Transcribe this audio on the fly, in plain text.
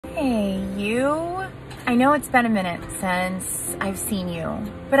Hey, you. I know it's been a minute since I've seen you,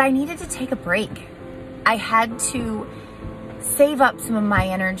 but I needed to take a break. I had to save up some of my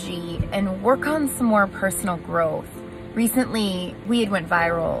energy and work on some more personal growth. Recently, we had went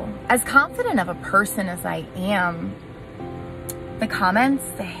viral. As confident of a person as I am, the comments,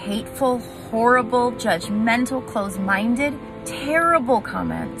 the hateful, horrible, judgmental, closed-minded, terrible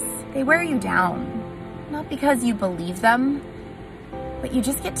comments, they wear you down. Not because you believe them, but you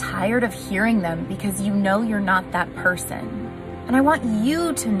just get tired of hearing them because you know you're not that person. And I want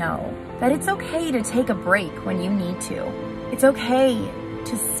you to know that it's okay to take a break when you need to. It's okay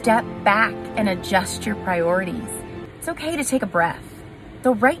to step back and adjust your priorities. It's okay to take a breath.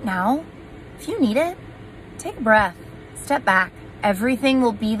 Though right now, if you need it, take a breath, step back. Everything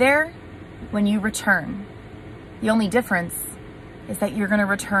will be there when you return. The only difference is that you're gonna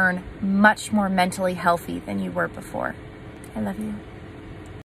return much more mentally healthy than you were before. I love you.